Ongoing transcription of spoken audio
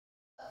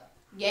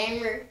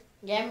Gamer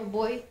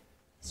Boy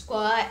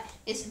Squad.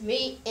 It's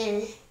me,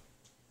 and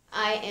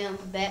I am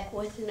back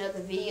with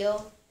another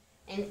video.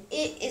 And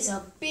it is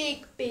a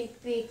big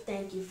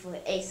thank you for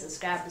 8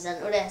 subscribers. I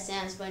know that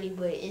sounds funny,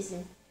 but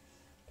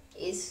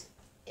it's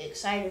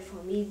exciting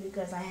for me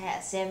because I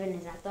had 7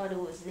 and I thought it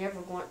was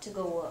never going to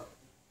go up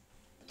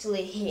until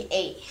it hit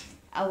 8.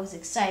 I was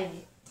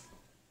excited.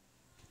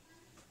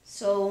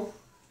 So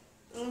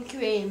I'm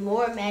creating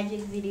more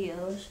magic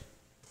videos,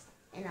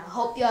 and I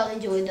hope y'all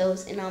enjoy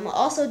those. And I'm gonna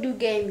also do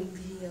gaming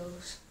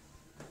videos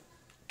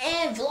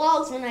and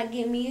vlogs when I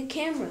get me a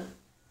camera,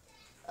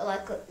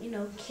 like a,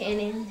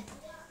 Canon,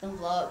 the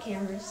vlog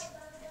cameras.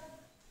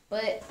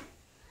 But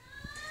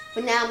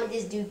for now, I'm gonna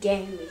just do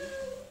gaming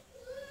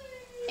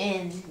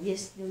and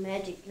just do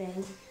magic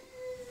things.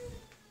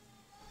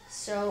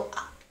 So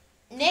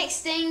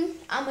next thing,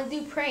 I'm gonna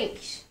do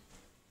pranks,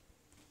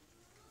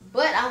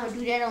 but I'm gonna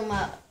do that on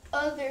my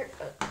other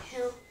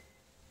account.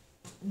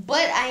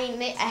 But I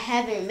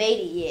haven't made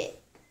it yet.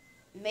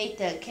 Made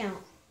the account.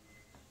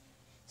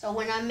 So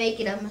when I make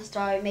it, I'm gonna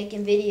start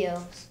making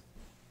videos,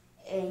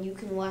 and you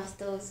can watch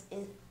those.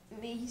 And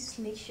please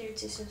make sure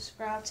to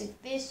subscribe to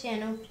this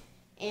channel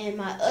and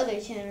my other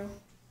channel.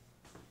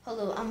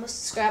 Hello, I'm gonna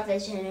subscribe to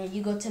that channel.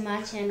 You go to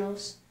my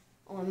channels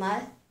on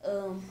my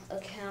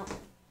account,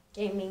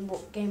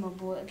 Gamer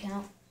Boy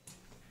account,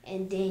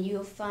 and then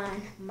you'll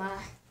find my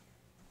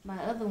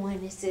other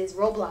one that says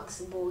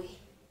Roblox Boy,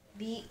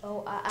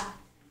 B-O-I-I,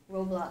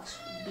 Roblox,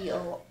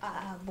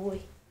 B-O-I-I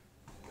Boy.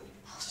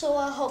 So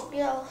I hope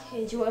y'all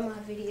enjoy my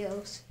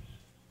videos,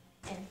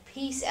 and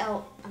peace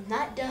out. I'm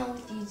not done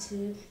with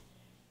YouTube.